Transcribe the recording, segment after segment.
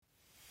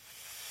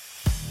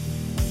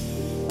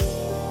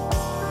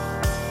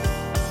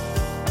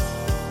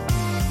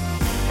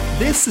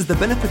This is the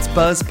Benefits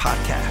Buzz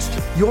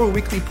Podcast, your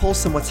weekly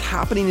pulse on what's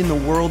happening in the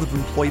world of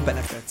employee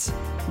benefits.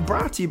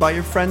 Brought to you by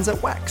your friends at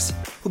WEX,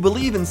 who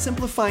believe in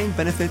simplifying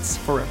benefits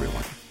for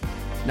everyone.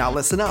 Now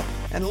listen up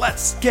and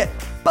let's get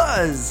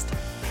buzzed!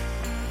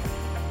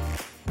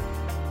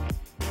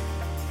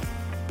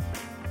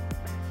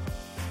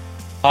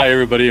 Hi,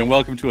 everybody, and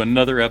welcome to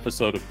another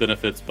episode of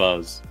Benefits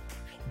Buzz.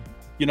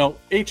 You know,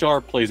 HR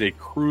plays a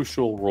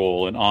crucial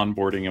role in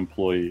onboarding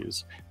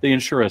employees. They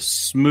ensure a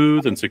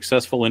smooth and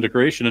successful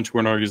integration into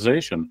an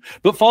organization.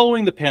 But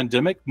following the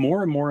pandemic,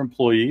 more and more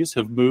employees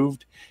have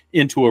moved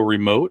into a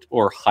remote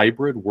or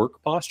hybrid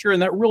work posture,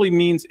 and that really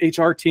means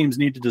HR teams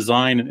need to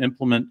design and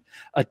implement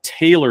a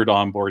tailored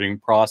onboarding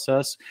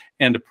process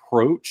and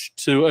approach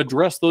to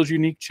address those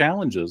unique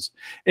challenges.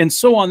 And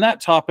so on that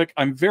topic,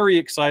 I'm very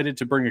excited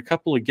to bring a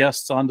couple of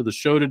guests onto the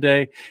show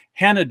today.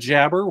 Hannah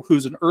Jabar,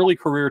 who's an early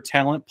career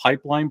talent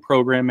pipeline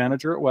program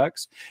manager at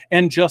WEX,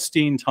 and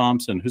Justine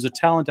Thompson, who's a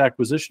talent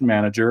acquisition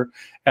manager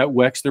at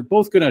WEX. They're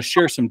both going to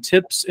share some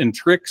tips and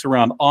tricks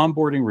around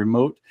onboarding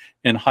remote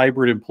and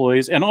hybrid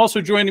employees. And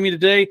also joining me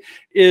today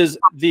is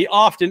the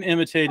often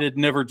imitated,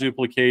 never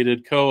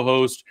duplicated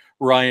co-host,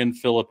 Ryan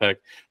Philippek.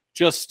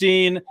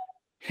 Justine,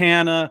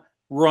 Hannah,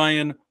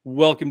 Ryan,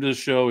 welcome to the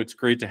show. It's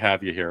great to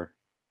have you here.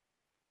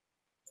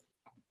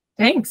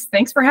 Thanks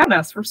for having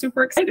us. We're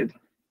super excited.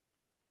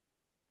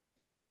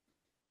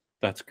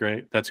 That's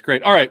great.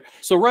 All right.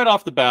 So right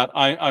off the bat,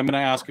 I'm going to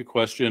ask a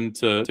question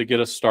to get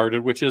us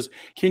started, which is,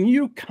 can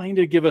you kind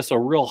of give us a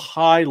real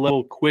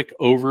high-level, quick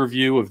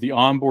overview of the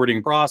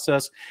onboarding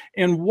process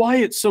and why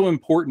it's so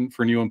important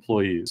for new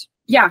employees?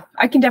 Yeah,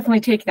 I can definitely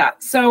take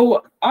that.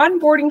 So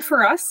onboarding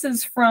for us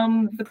is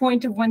from the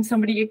point of when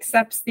somebody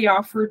accepts the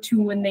offer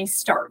to when they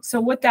start. So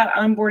what that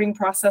onboarding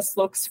process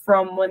looks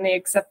from when they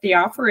accept the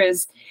offer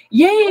is,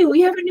 yay,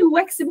 we have a new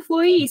WEX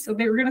employee. So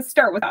they're going to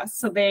start with us.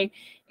 So they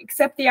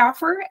accept the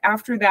offer.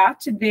 After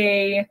that,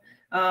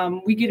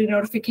 we get a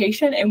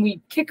notification and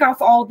we kick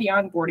off all the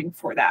onboarding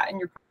for that.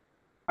 And you're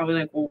probably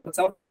like, well, what's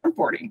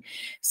onboarding?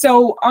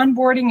 So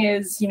onboarding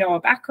is, a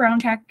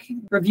background check,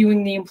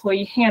 reviewing the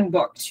employee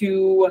handbook,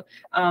 to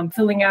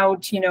filling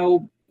out,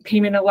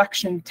 payment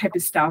election type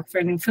of stuff,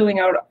 and filling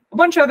out a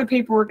bunch of other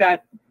paperwork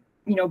that,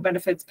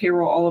 benefits,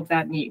 payroll, all of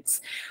that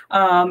needs.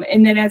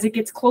 And then as it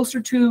gets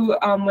closer to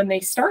when they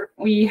start,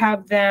 we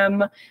have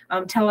them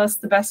tell us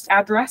the best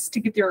address to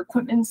get their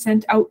equipment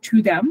sent out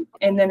to them.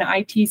 And then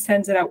IT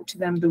sends it out to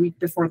them the week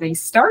before they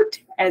start.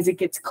 As it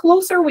gets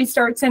closer, we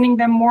start sending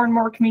them more and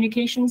more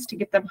communications to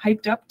get them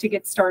hyped up to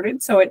get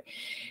started. So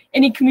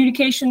any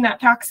communication that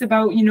talks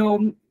about,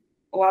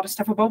 a lot of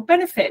stuff about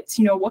benefits,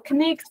 what can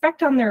they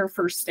expect on their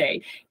first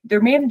day?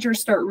 Their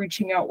managers start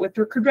reaching out with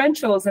their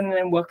credentials and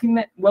then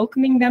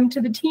welcoming them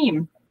to the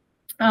team.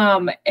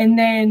 And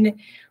then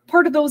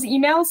part of those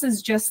emails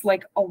is just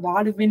like a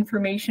lot of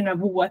information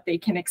of what they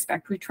can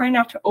expect. We try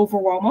not to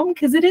overwhelm them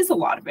because it is a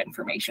lot of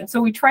information.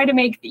 So we try to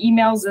make the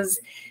emails as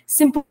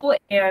simple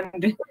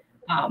and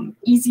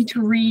easy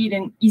to read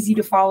and easy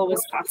to follow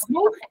as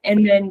possible.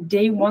 And then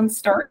day one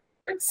starts,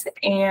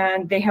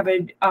 and they have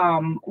a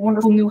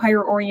wonderful new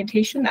hire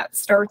orientation that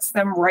starts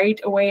them right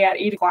away at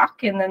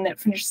 8:00, and then that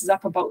finishes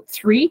up about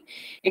 3.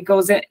 It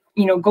goes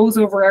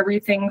over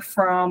everything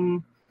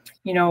from,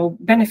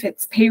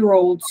 benefits,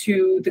 payroll,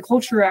 to the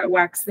culture at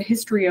WEX, the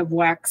history of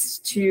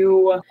WEX,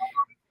 to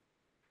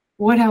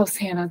what else,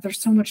 Hannah? There's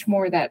so much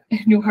more that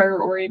new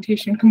hire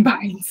orientation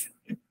combines.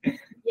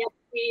 Yeah,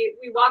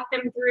 we walk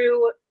them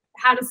through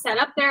how to set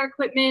up their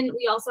equipment.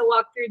 We also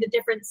walk through the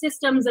different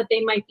systems that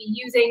they might be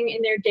using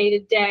in their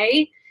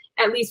day-to-day,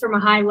 at least from a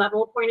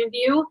high-level point of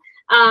view.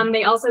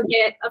 They also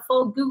get a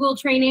full Google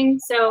training.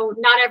 So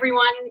not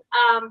everyone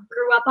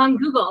grew up on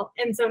Google.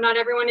 And so not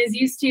everyone is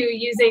used to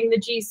using the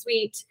G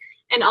Suite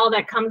and all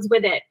that comes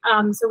with it.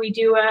 So we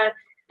do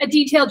a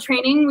detailed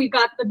training. We've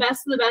got the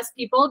best of the best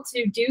people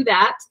to do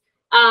that.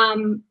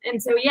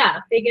 And so, yeah,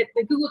 they get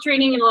the Google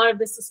training and a lot of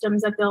the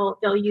systems that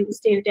they'll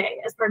use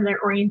day-to-day as part of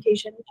their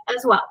orientation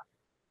as well.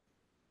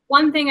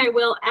 One thing I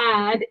will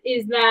add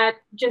is that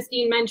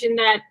Justine mentioned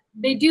that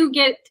they do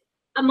get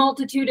a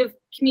multitude of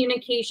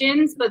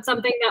communications, but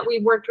something that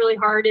we've worked really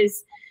hard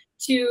is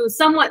to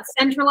somewhat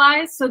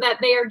centralize so that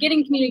they are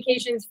getting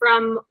communications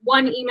from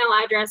one email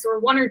address or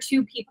one or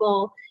two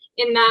people,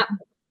 in that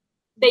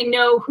they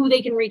know who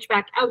they can reach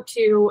back out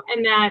to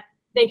and that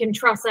they can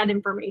trust that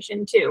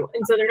information too.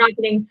 And so they're not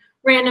getting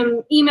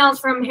random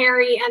emails from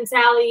Harry and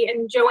Sally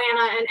and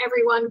Joanna and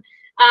everyone.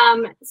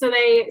 So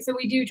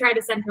we do try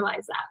to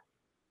centralize that.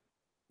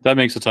 That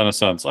makes a ton of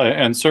sense.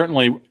 And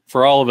certainly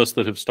for all of us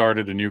that have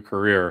started a new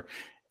career,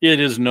 it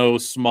is no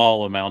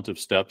small amount of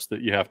steps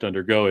that you have to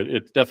undergo.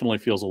 It definitely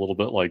feels a little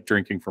bit like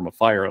drinking from a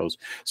fire hose.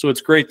 So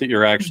it's great that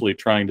you're actually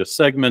trying to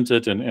segment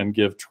it and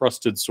give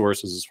trusted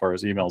sources as far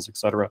as emails, et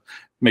cetera,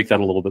 make that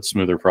a little bit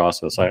smoother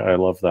process. I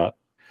love that.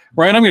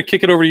 Ryan, I'm going to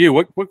kick it over to you.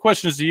 What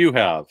questions do you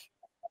have?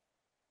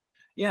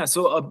 Yeah,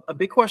 so a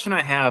big question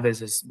I have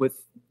is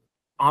with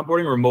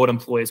onboarding remote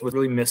employees, what's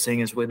really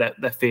missing is really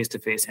that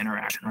face-to-face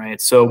interaction, right?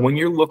 So when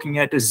you're looking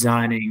at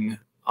designing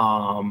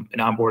an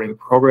onboarding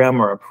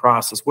program or a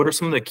process, what are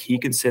some of the key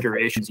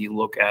considerations you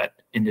look at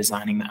in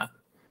designing that?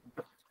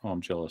 Oh,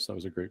 I'm jealous. That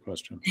was a great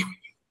question.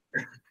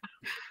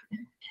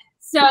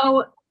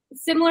 So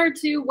similar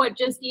to what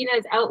Justine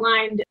has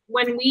outlined,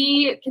 when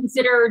we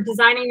consider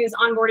designing this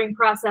onboarding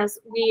process,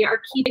 we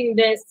are keeping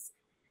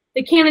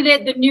the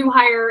candidate, the new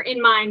hire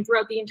in mind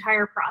throughout the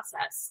entire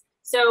process.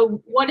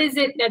 So what is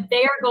it that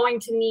they are going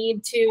to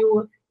need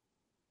to,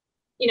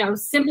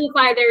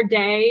 simplify their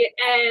day?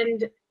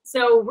 And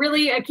so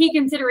really a key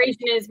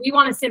consideration is we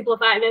want to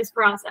simplify this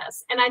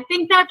process. And I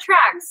think that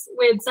tracks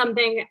with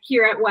something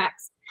here at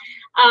WEX.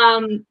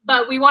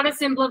 But we want to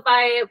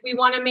simplify it. We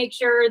want to make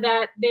sure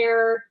that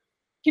their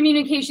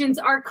communications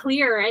are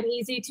clear and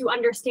easy to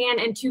understand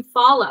and to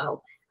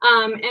follow.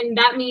 And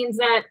that means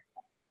that,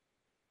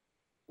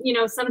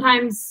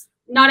 sometimes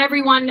not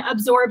everyone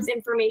absorbs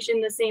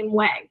information the same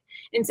way.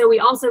 And so we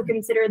also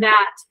consider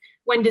that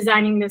when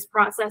designing this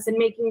process and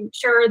making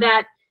sure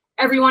that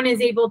everyone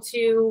is able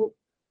to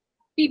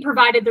be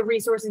provided the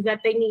resources that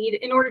they need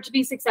in order to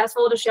be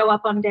successful to show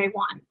up on day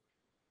one.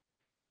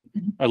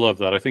 I love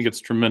that. I think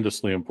it's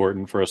tremendously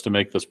important for us to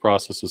make this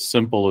process as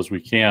simple as we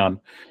can.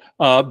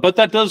 But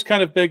that does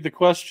kind of beg the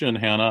question,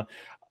 Hannah.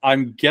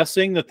 I'm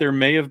guessing that there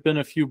may have been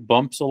a few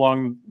bumps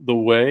along the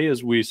way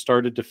as we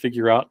started to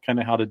figure out kind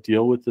of how to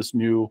deal with this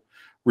new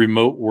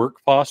remote work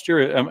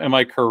posture. Am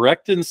I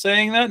correct in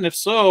saying that? And if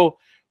so,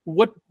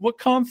 what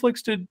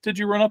conflicts did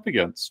you run up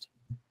against?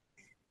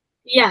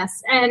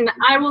 Yes, and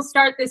I will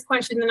start this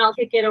question, then I'll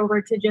kick it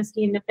over to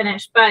Justine to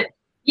finish. But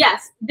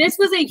yes, this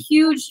was a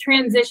huge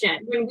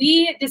transition when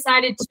we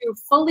decided to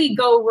fully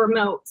go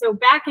remote. So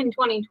back in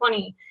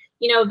 2020,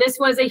 this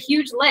was a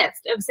huge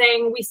lift of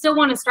saying we still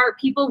want to start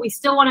people. We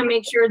still want to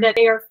make sure that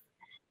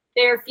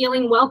they're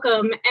feeling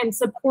welcome and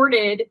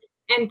supported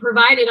and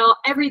provided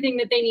everything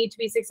that they need to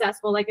be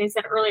successful, like I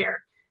said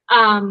earlier.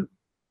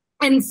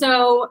 And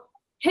so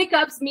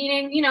hiccups,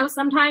 meaning,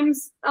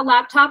 sometimes a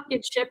laptop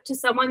gets shipped to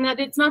someone that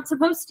it's not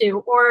supposed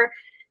to, or,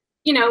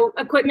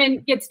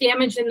 equipment gets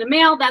damaged in the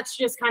mail. That's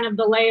just kind of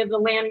the lay of the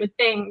land with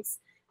things.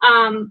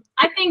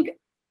 I think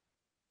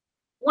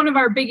one of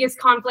our biggest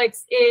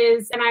conflicts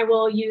is, and I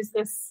will use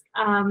this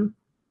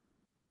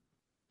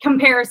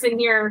comparison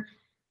here,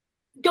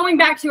 going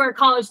back to our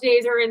college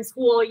days or in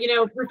school,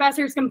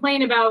 professors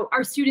complain about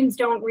our students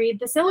don't read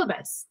the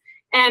syllabus.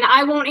 And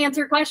I won't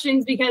answer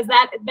questions because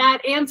that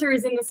answer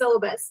is in the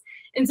syllabus.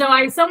 And so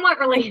I somewhat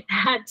relate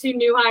that to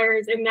new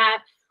hires in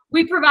that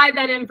we provide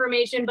that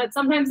information, but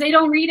sometimes they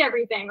don't read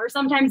everything, or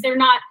sometimes they're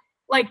not,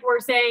 like we're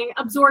saying,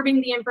 absorbing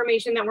the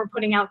information that we're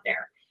putting out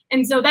there.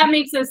 And so that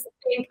makes us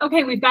think,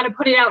 okay, we've got to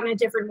put it out in a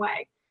different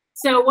way.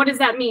 So what does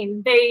that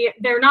mean?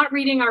 They're not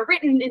reading our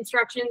written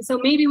instructions. So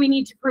maybe we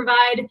need to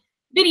provide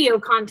video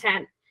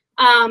content,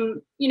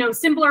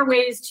 simpler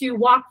ways to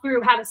walk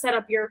through how to set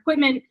up your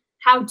equipment,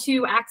 how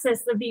to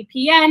access the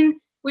VPN,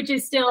 which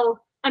is still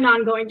an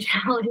ongoing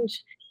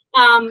challenge.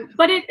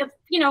 But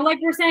like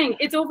we're saying,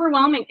 it's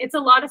overwhelming. It's a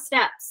lot of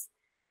steps.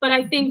 But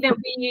I think that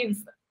we've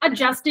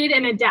adjusted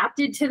and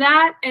adapted to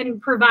that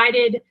and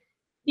provided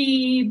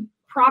the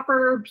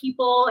proper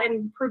people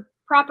and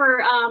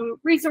proper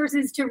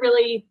resources to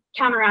really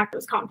counteract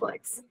those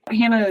conflicts.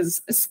 Hannah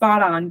is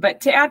spot on. But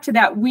to add to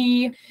that,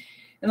 we,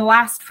 in the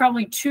last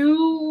probably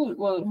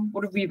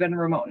what have we been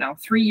remote now?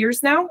 3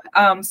 years now.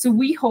 So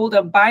we hold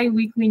a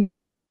bi-weekly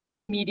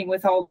meeting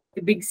with all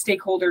the big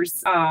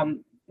stakeholders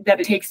that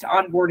it takes to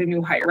onboard a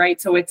new hire, right?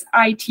 So it's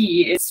IT,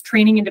 it's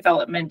training and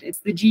development, it's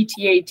the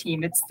GTA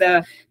team, it's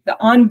the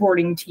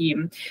onboarding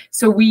team.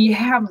 So we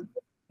have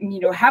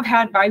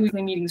had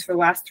bi-weekly meetings for the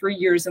last 3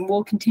 years, and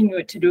we'll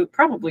continue to do it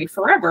probably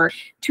forever,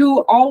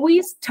 to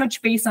always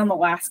touch base on the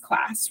last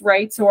class,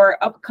 right? So our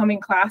upcoming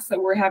class that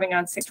we're having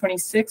on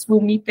 6/26, we'll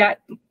meet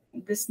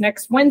this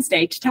next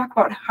Wednesday to talk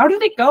about how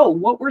did it go?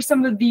 What were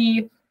some of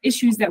the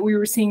issues that we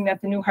were seeing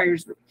that the new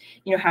hires,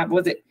 have?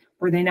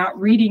 Were they not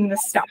reading the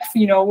stuff,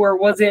 or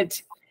was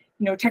it,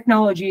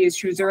 technology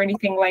issues or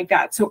anything like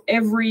that? So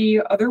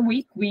every other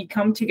week we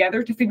come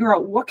together to figure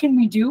out what can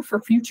we do for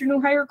future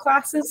new hire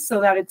classes so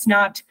that it's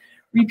not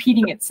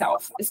repeating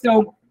itself.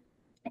 So,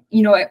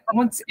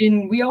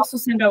 we also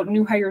send out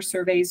new hire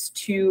surveys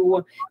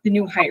to the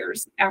new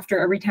hires after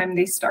every time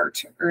they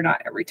start, or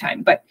not every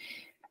time, but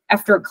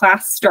after a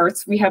class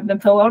starts, we have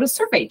them fill out a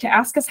survey to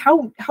ask us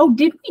how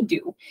did we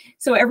do?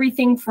 So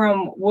everything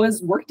from,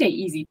 was Workday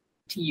easy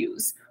to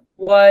use?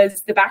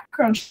 Was the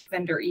background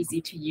vendor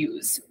easy to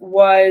use?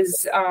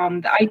 Was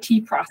the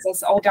IT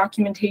process, all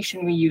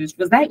documentation we used,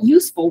 was that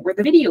useful? Were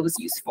the videos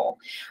useful?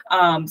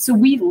 So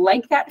we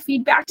like that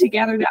feedback to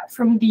gather that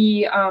from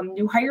the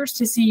new hires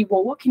to see,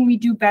 well, what can we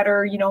do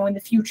better, in the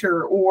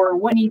future, or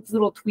what needs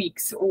little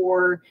tweaks,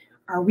 or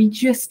are we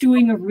just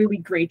doing a really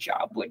great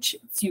job, which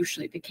is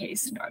usually the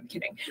case. No, I'm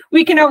kidding.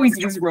 We can always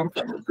use room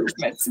for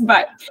improvements,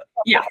 but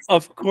yeah.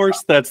 Of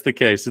course, that's the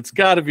case. It's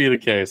got to be the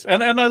case.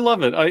 And I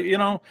love it.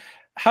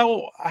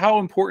 How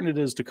important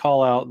it is to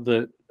call out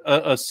that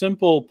a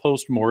simple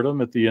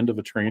post-mortem at the end of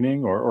a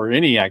training or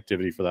any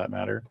activity for that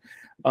matter,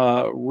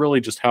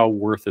 really just how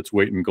worth its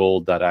weight in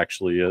gold that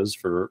actually is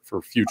for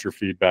future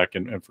feedback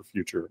and for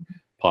future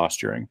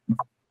posturing.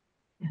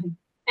 And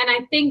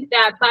I think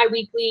that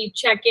biweekly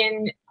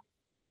check-in,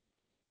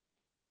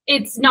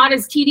 it's not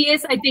as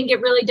tedious. I think it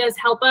really does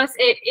help us.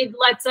 It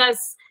lets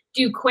us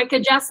do quick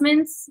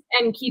adjustments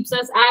and keeps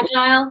us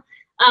agile.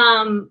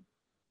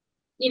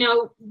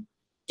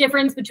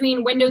 Difference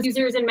between Windows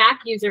users and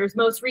Mac users.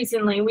 Most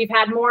recently, we've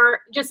had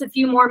just a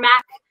few more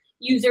Mac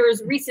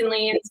users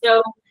recently. And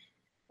so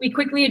we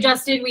quickly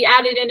adjusted. We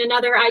added in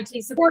another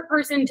IT support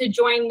person to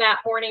join that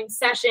morning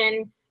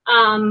session,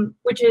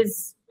 which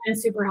has been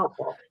super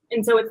helpful.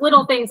 And so it's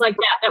little things like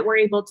that we're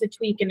able to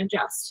tweak and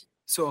adjust.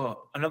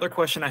 So another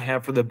question I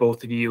have for the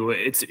both of you,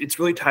 it's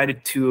really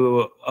tied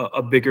to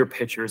a bigger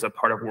picture as a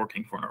part of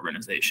working for an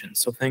organization.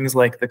 So things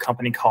like the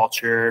company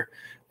culture,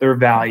 their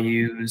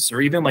values,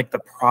 or even like the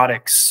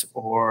products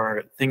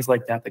or things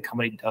like that the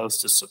company does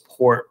to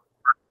support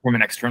from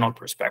an external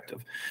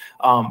perspective.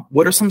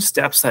 What are some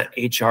steps that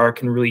HR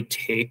can really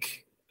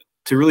take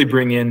to really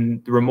bring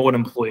in the remote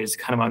employees to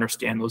kind of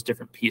understand those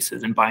different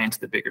pieces and buy into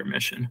the bigger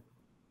mission?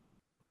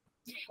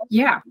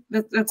 Yeah,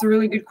 that's a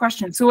really good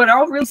question. So it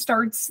all really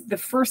starts the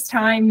first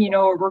time, a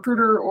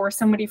recruiter or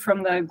somebody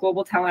from the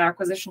global talent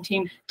acquisition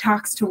team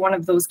talks to one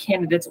of those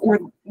candidates or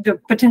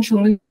the potential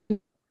new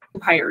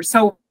hire.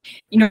 So,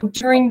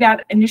 during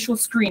that initial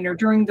screen or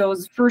during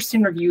those first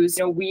interviews,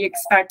 we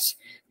expect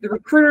the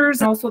recruiters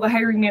and also the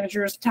hiring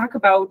managers to talk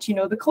about,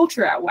 the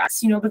culture at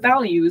WEX, the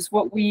values,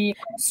 what we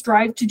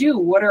strive to do,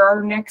 what are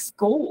our next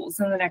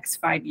goals in the next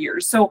 5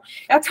 years. So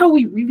that's how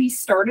we really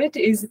started,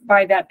 is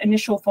by that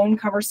initial phone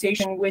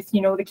conversation with,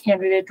 the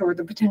candidate or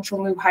the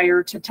potential new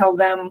hire to tell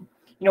them,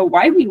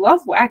 why we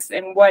love WEX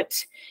and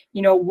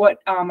what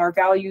our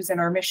values and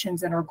our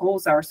missions and our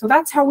goals are. So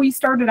that's how we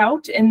started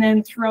out. And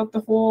then throughout the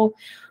whole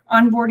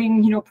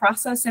onboarding,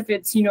 process, if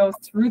it's,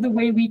 through the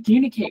way we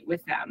communicate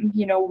with them,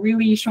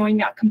 really showing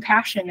that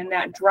compassion and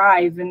that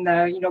drive and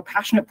the,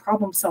 passionate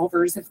problem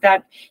solvers, if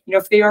that,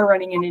 if they are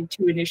running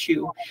into an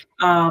issue.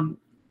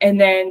 And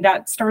then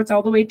that starts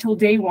all the way till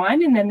day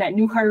one. And then that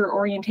new hire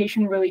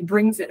orientation really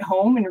brings it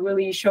home and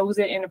really shows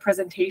it in a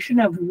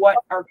presentation of what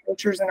our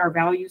cultures and our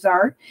values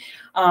are,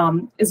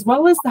 as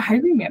well as the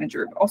hiring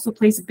manager also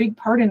plays a big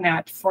part in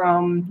that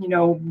from,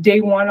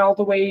 day one all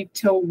the way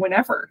till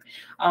whenever.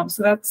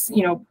 So that's,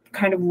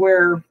 kind of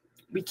where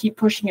we keep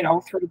pushing it all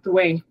through the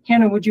way.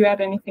 Hannah, would you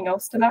add anything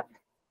else to that?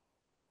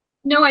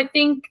 No, I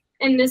think,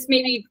 and this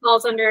maybe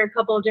falls under a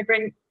couple of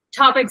different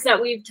topics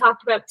that we've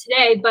talked about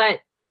today,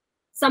 but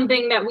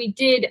something that we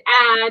did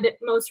add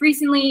most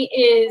recently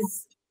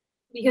is,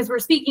 because we're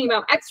speaking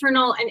about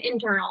external and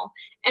internal.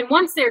 And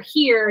once they're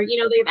here,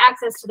 they have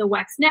access to the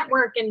WEX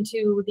network and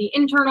to the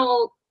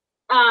internal,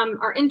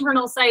 our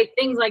internal site,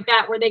 things like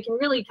that, where they can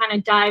really kind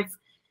of dive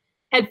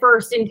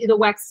headfirst into the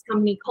WEX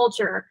company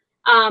culture.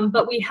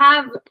 But we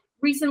have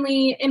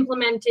recently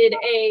implemented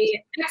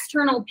a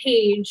external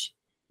page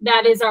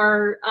that is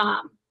our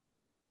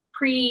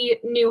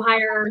pre-new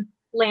hire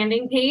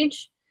landing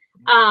page,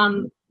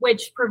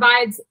 which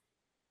provides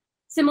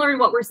similar to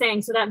what we're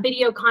saying. So that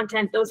video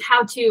content, those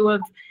how-to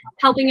of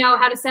helping out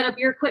how to set up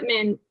your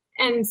equipment,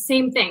 and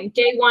same thing,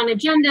 day one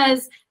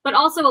agendas, but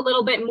also a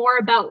little bit more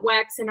about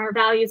WEX and our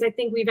values. I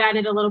think we've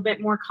added a little bit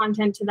more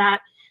content to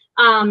that.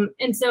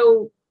 And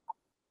so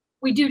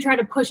we do try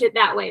to push it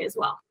that way as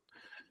well.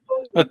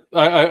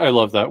 I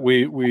love that.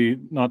 We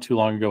not too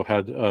long ago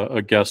had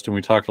a guest, and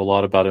we talked a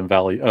lot about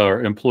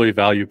employee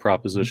value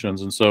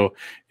propositions, and so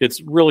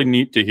it's really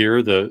neat to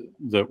hear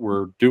that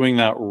we're doing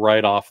that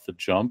right off the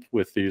jump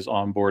with these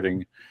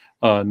onboarding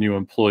new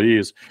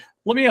employees.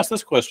 Let me ask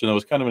this question, though,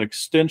 as kind of an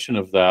extension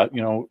of that.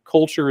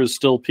 Culture is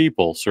still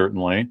people,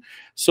 certainly.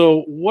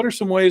 So what are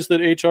some ways that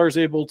HR is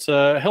able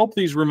to help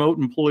these remote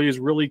employees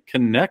really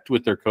connect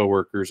with their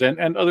coworkers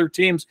and other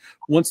teams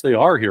once they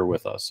are here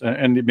with us,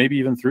 and maybe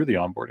even through the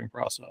onboarding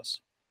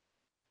process?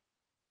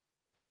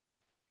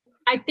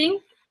 I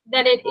think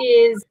that it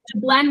is a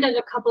blend of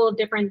a couple of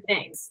different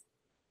things.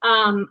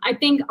 I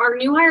think our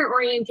new hire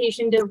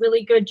orientation did a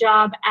really good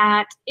job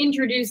at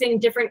introducing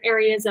different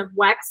areas of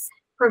WEX,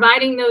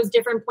 providing those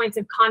different points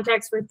of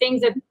context for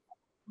things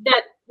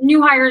that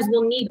new hires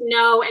will need to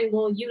know and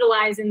will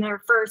utilize in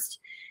their first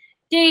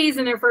days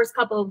and their first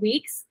couple of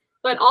weeks.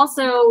 But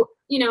also,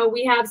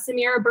 we have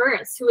Samira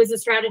Burris, who is a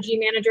strategy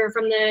manager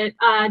from the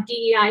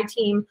DEI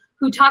team,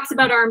 who talks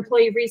about our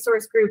employee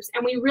resource groups.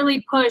 And we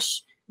really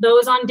push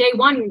those on day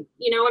one,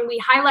 and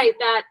we highlight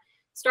that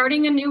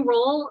starting a new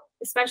role,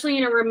 especially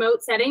in a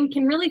remote setting,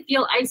 can really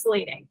feel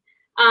isolating.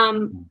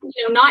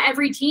 Not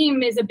every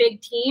team is a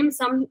big team.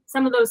 Some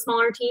of those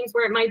smaller teams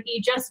where it might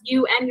be just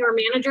you and your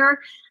manager,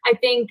 I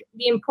think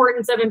the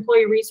importance of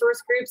employee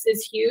resource groups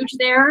is huge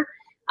there.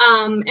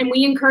 And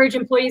we encourage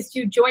employees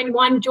to join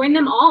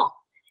them all.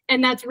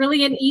 And that's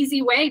really an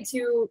easy way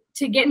to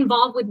get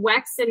involved with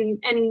WEX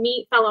and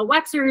meet fellow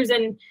WEXers.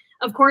 And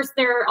of course,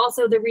 there are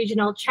also the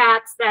regional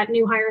chats that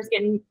new hires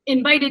get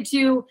invited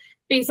to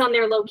based on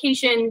their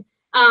location.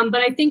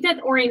 But I think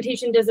that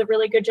orientation does a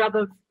really good job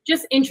of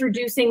just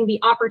introducing the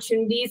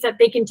opportunities that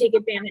they can take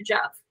advantage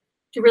of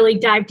to really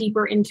dive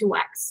deeper into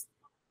WEX.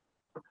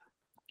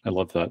 I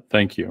love that.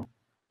 Thank you.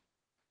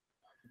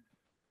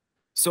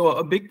 So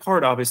a big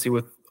part, obviously,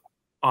 with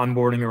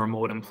onboarding a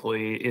remote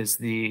employee is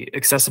the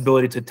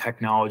accessibility to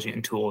technology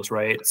and tools,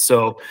 right?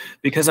 So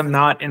because I'm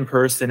not in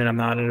person and I'm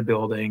not in a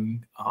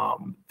building,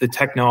 the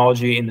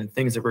technology and the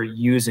things that we're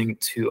using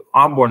to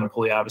onboard an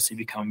employee obviously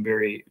become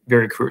very,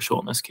 very crucial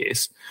in this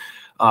case.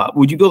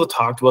 Would you be able to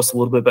talk to us a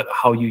little bit about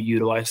how you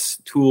utilize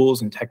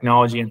tools and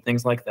technology and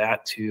things like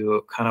that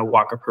to kind of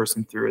walk a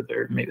person through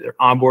maybe their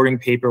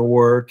onboarding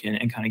paperwork and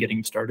kind of getting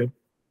them started?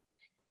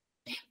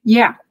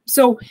 Yeah,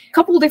 so a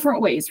couple of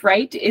different ways,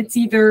 right? It's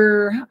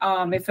either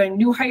if a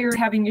new hire is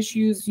having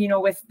issues,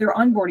 with their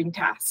onboarding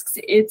tasks,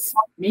 it's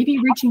maybe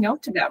reaching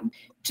out to them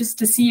just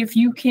to see if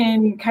you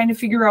can kind of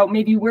figure out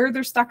maybe where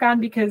they're stuck on,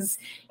 because,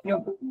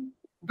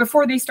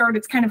 before they start,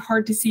 it's kind of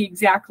hard to see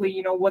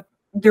exactly, what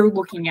they're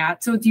looking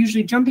at. So it's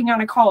usually jumping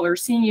on a call or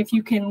seeing if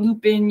you can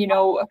loop in,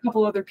 a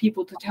couple other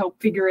people to help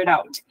figure it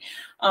out.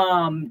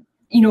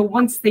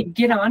 Once they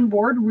get on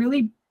board,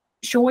 really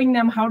showing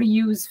them how to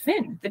use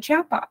Fin, the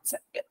chatbots,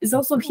 is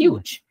also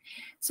huge.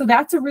 So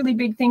that's a really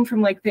big thing,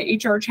 from like the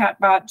HR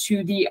chatbot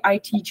to the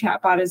IT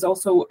chatbot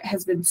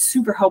has been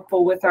super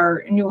helpful with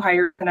our new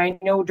hire. And I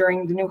know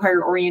during the new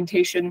hire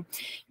orientation,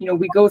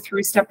 we go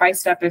through step by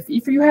step.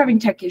 If you're having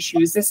tech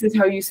issues, this is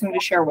how you send a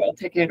ShareWell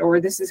ticket, or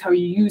this is how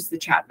you use the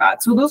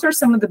chatbot. So those are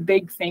some of the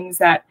big things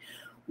that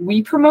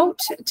we promote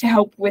to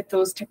help with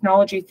those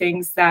technology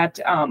things that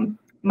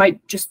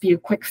might just be a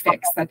quick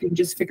fix that they can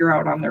just figure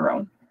out on their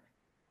own.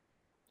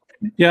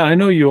 Yeah, I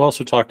know you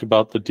also talked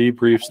about the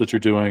debriefs that you're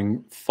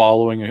doing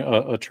following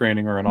a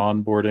training or an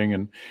onboarding.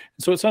 And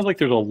so it sounds like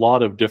there's a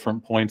lot of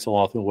different points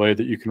along the way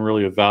that you can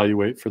really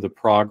evaluate for the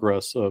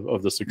progress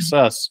of the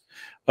success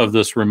of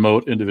this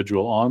remote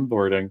individual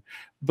onboarding.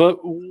 But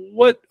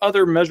what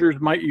other measures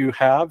might you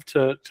have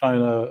to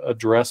kind of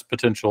address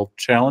potential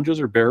challenges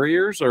or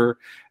barriers? Or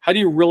how do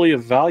you really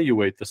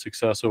evaluate the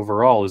success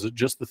overall? Is it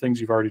just the things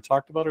you've already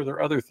talked about, or are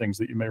there other things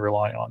that you may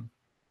rely on?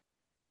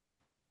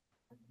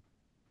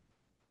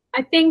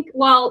 I think,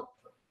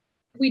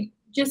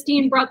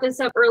 Justine brought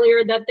this up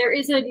earlier, that there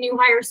is a new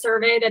hire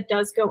survey that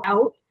does go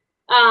out.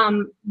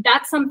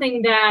 That's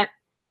something that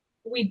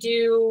we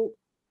do.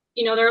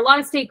 There are a lot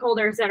of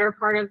stakeholders that are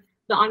part of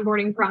the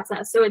onboarding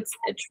process. So it's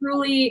a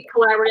truly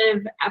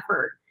collaborative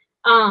effort.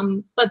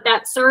 But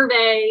that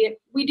survey,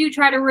 we do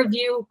try to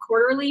review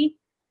quarterly,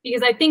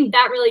 because I think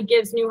that really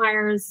gives new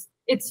hires,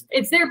 it's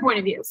their point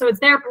of view. So it's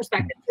their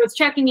perspective. So it's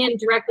checking in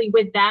directly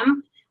with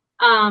them.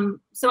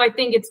 So I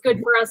think it's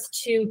good for us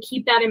to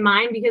keep that in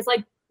mind, because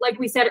like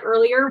we said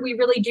earlier, we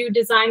really do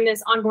design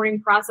this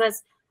onboarding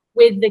process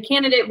with the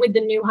candidate, with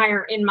the new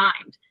hire in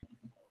mind.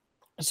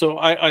 So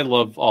I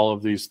love all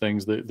of these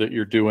things that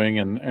you're doing,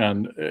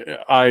 and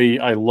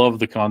I love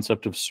the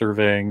concept of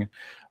surveying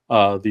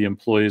the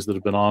employees that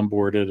have been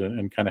onboarded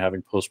and kind of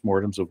having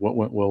postmortems of what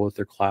went well with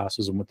their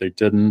classes and what they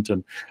didn't,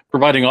 and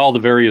providing all the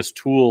various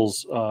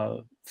tools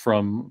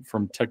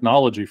from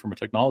technology, from a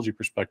technology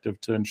perspective,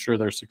 to ensure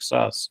their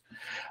success.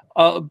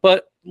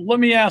 But let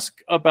me ask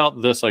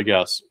about this, I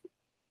guess.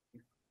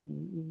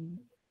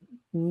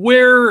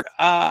 Where,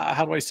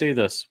 how do I say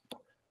this?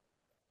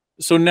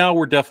 So now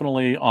we're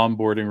definitely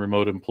onboarding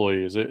remote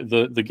employees.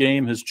 The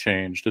game has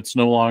changed. It's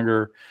no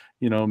longer,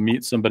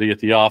 meet somebody at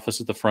the office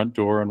at the front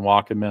door and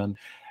walk them in.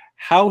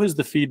 How has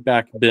the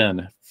feedback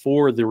been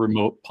for the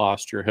remote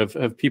posture?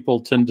 Have people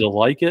tend to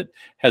like it?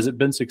 Has it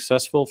been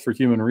successful for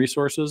human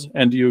resources?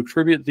 And do you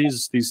attribute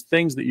these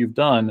things that you've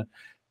done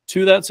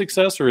to that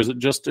success, or is it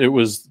just it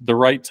was the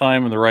right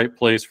time and the right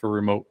place for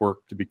remote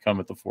work to become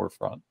at the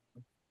forefront?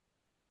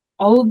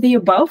 All of the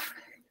above?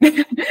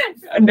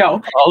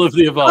 No. All of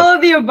the above. All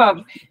of the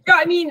above. Yeah,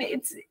 I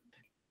mean,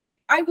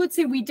 I would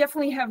say we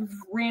definitely have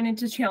ran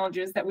into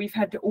challenges that we've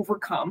had to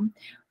overcome,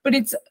 but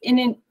it's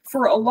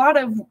for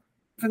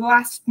the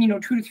last 2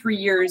 to 3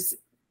 years,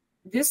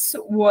 this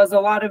was a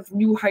lot of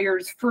new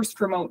hires' first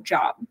remote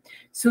job.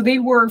 So they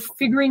were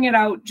figuring it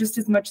out just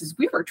as much as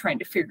we were trying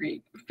to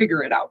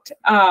figure it out.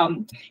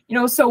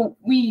 So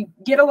we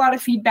get a lot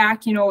of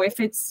feedback, if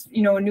it's,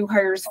 a new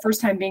hire's first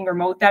time being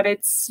remote, that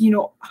it's,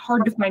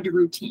 hard to find a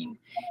routine,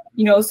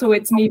 so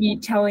it's maybe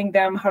telling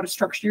them how to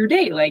structure your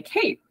day. Like,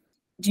 hey,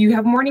 do you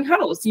have morning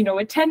huddles?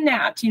 Attend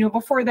that,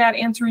 before that,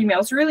 answer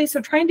emails, really.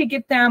 So trying to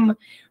get them,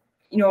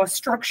 a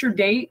structured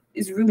day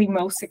is really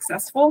most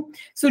successful.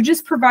 So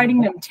just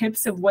providing them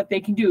tips of what they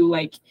can do,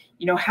 like,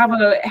 have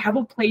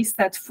a place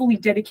that's fully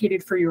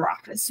dedicated for your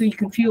office. So you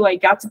can feel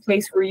like that's a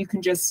place where you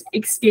can just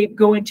escape,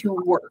 go into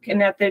work.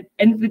 And at the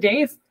end of the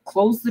day,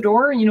 close the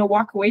door and,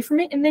 walk away from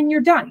it, and then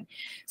you're done.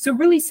 So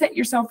really set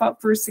yourself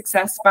up for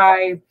success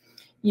by,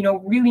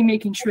 really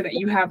making sure that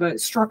you have a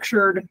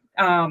structured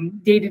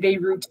day-to-day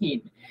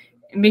routine,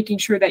 and making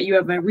sure that you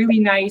have a really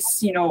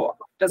nice,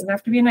 doesn't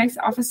have to be a nice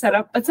office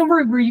setup, but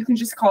somewhere where you can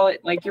just call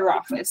it like your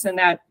office, and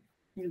that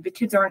the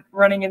kids aren't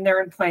running in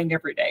there and playing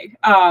every day.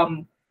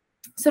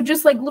 So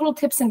just like little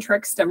tips and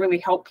tricks that really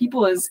help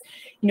people is,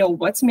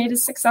 what's made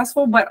us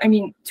successful. But I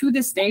mean, to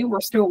this day,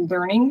 we're still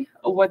learning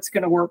what's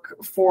going to work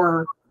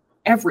for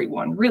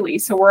everyone, really.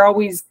 So we're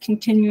always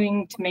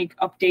continuing to make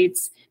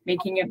updates,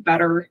 making it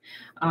better,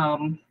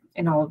 and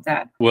all of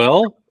that.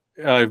 Well,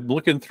 I'm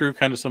looking through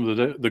kind of some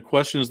of the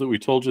questions that we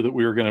told you that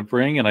we were going to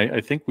bring, and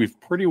I think we've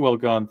pretty well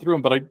gone through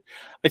them. But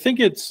I think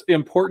it's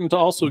important to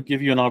also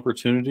give you an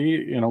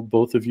opportunity,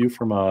 both of you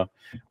from a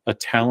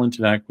talent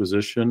and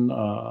acquisition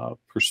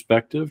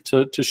perspective,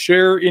 to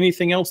share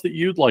anything else that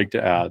you'd like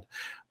to add.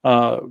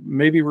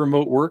 Maybe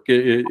remote work,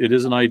 it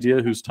is an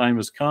idea whose time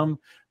has come.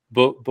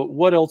 But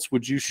what else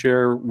would you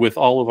share with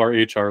all of our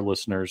HR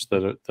listeners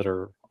that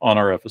are on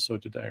our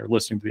episode today or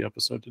listening to the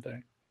episode today?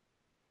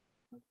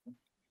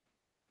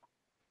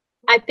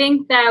 I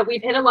think that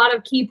we've hit a lot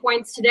of key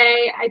points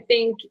today. I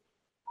think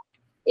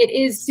it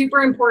is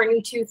super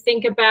important to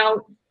think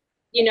about,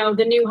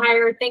 the new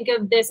hire, think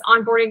of this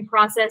onboarding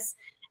process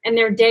and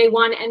their day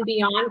one and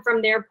beyond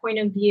from their point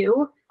of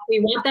view.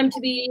 We want them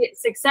to be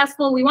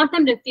successful. We want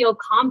them to feel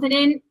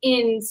confident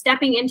in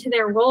stepping into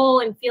their role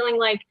and feeling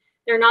like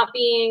they're not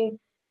being,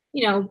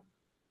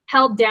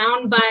 held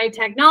down by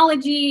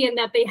technology and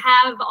that they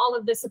have all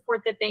of the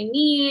support that they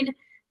need.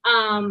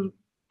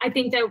 I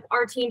think that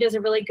our team does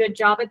a really good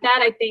job at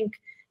that. I think,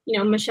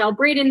 Michelle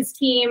Braden's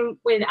team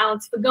with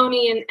Alex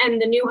Fagoni and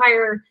the new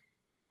hire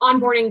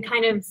onboarding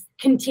kind of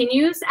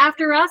continues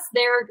after us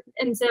there.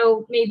 And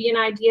so maybe an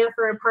idea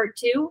for a part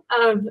 2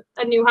 of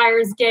a new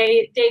hire's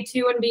day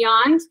 2 and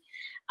beyond.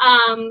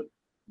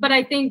 But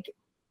I think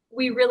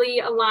we really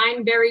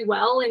align very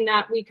well in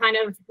that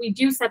we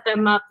do set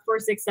them up for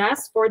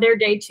success for their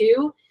day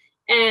 2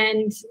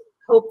 and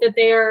hope that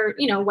they're,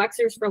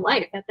 Wexers for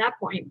life at that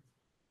point.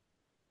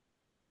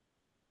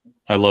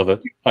 I love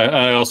it.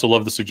 I also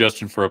love the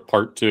suggestion for a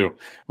part 2.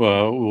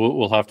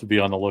 We'll have to be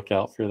on the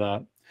lookout for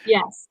that.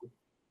 Yes.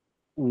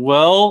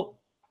 Well,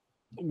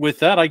 with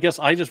that, I guess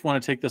I just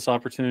want to take this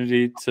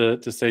opportunity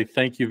to say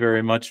thank you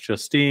very much,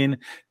 Justine.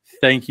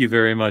 Thank you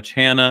very much,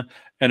 Hannah.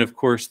 And of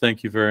course,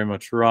 thank you very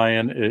much,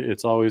 Ryan.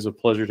 It's always a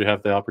pleasure to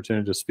have the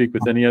opportunity to speak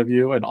with any of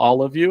you and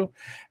all of you.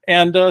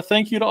 And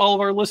thank you to all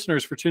of our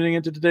listeners for tuning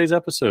into today's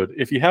episode.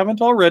 If you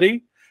haven't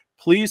already,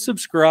 please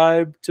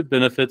subscribe to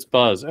Benefits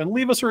Buzz and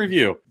leave us a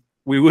review.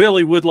 We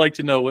really would like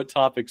to know what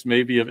topics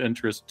may be of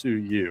interest to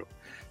you.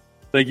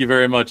 Thank you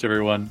very much,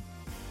 everyone.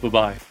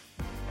 Bye-bye.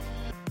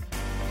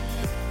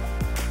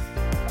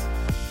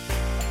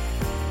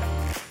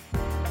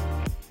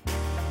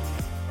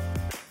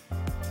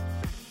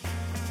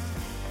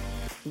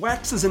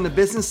 WEX is in the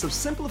business of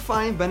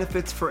simplifying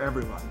benefits for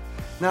everyone.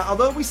 Now,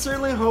 although we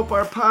certainly hope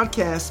our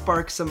podcast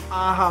sparks some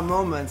aha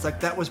moments, like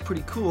that was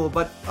pretty cool,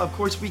 but of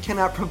course we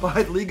cannot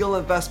provide legal,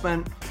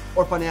 investment,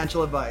 or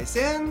financial advice.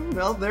 And,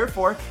 well,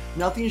 therefore,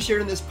 nothing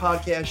shared in this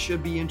podcast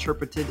should be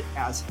interpreted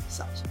as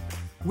such.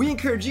 We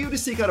encourage you to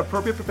seek out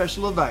appropriate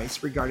professional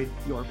advice regarding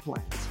your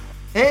plans.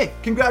 Hey,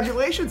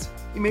 congratulations!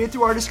 You made it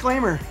through our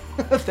disclaimer.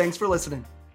 Thanks for listening.